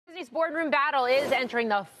Disney's boardroom battle is entering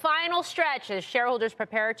the final stretch as shareholders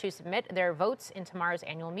prepare to submit their votes in tomorrow's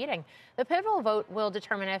annual meeting. The pivotal vote will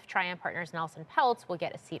determine if Trian Partners' Nelson Peltz will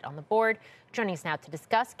get a seat on the board. Joining us now to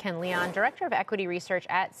discuss, Ken Leon, Director of Equity Research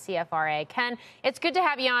at CFRA. Ken, it's good to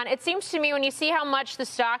have you on. It seems to me when you see how much the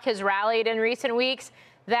stock has rallied in recent weeks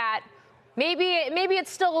that maybe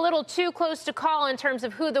it's still a little too close to call in terms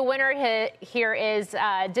of who the winner here is,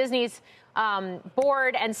 Disney's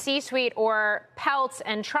board and C-suite or Peltz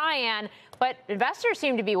and Trian, but investors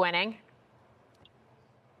seem to be winning.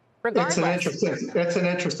 Regardless. It's an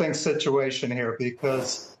interesting situation here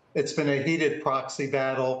because it's been a heated proxy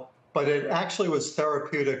battle, but it actually was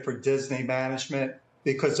therapeutic for Disney management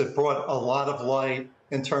because it brought a lot of light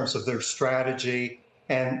in terms of their strategy,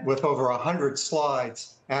 and with over 100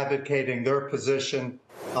 slides advocating their position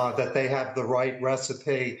that they have the right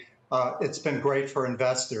recipe. It's been great for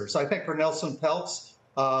investors. I think for Nelson Peltz,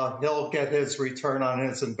 he'll get his return on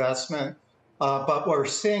his investment. But what we're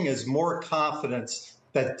seeing is more confidence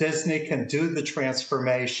that Disney can do the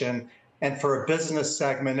transformation. And for a business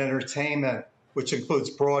segment, entertainment, which includes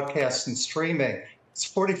broadcast and streaming, it's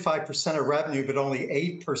 45% of revenue, but only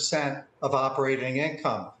 8% of operating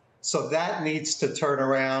income. So that needs to turn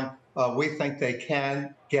around. We think they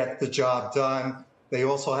can get the job done. They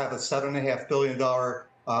also have a $7.5 billion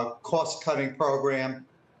cost-cutting program.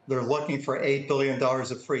 They're looking for $8 billion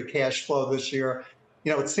of free cash flow this year.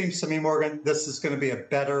 You know, it seems to me, Morgan, this is going to be a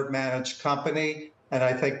better managed company, and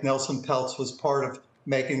I think Nelson Peltz was part of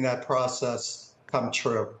making that process come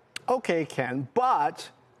true. Okay, Ken, but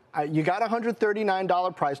you got a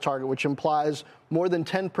 $139 price target, which implies more than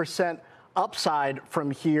 10% upside from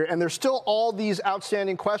here, and there's still all these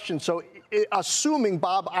outstanding questions. So assuming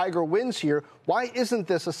Bob Iger wins here, why isn't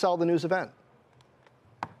this a sell the news event?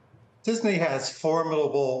 Disney has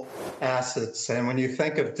formidable assets, and when you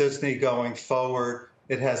think of Disney going forward,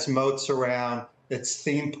 it has moats around its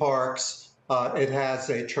theme parks. It has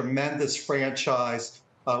a tremendous franchise,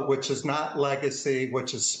 which is not legacy,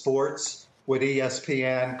 which is sports with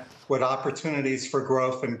ESPN, with opportunities for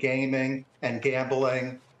growth in gaming and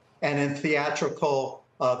gambling. And in theatrical,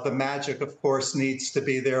 the magic, of course, needs to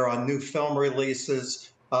be there on new film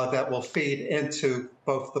releases that will feed into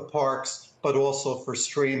both the parks, but also for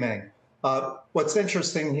streaming. What's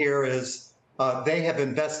interesting here is they have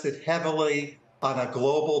invested heavily on a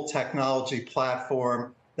global technology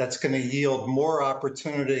platform that's going to yield more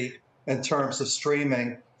opportunity in terms of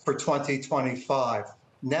streaming for 2025.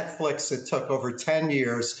 Netflix, it took over 10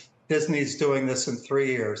 years. Disney's doing this in 3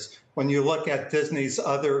 years. When you look at Disney's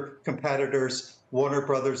other competitors, Warner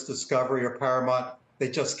Brothers, Discovery, or Paramount, they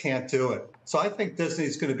just can't do it. So I think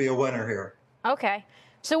Disney's going to be a winner here. Okay.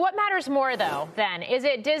 So what matters more, though, then? Is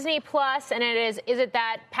it Disney Plus, and is it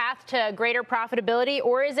that path to greater profitability,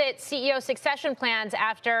 or is it CEO succession plans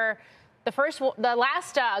after the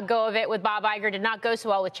last go of it with Bob Iger did not go so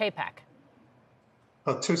well with Chapek?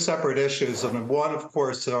 Two separate issues. I mean, one, of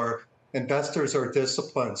course, are investors are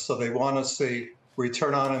disciplined, so they want to see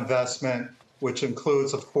return on investment, which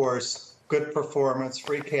includes, of course, good performance,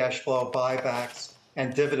 free cash flow, buybacks,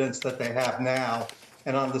 and dividends that they have now.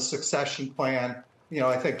 And on the succession plan, you know,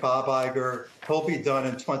 I think Bob Iger, he'll be done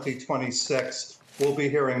in 2026. We'll be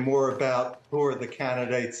hearing more about who are the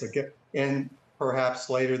candidates that get in perhaps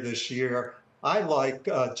later this year. I like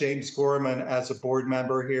James Gorman as a board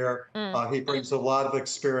member here. He brings a lot of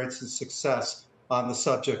experience and success on the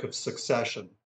subject of succession.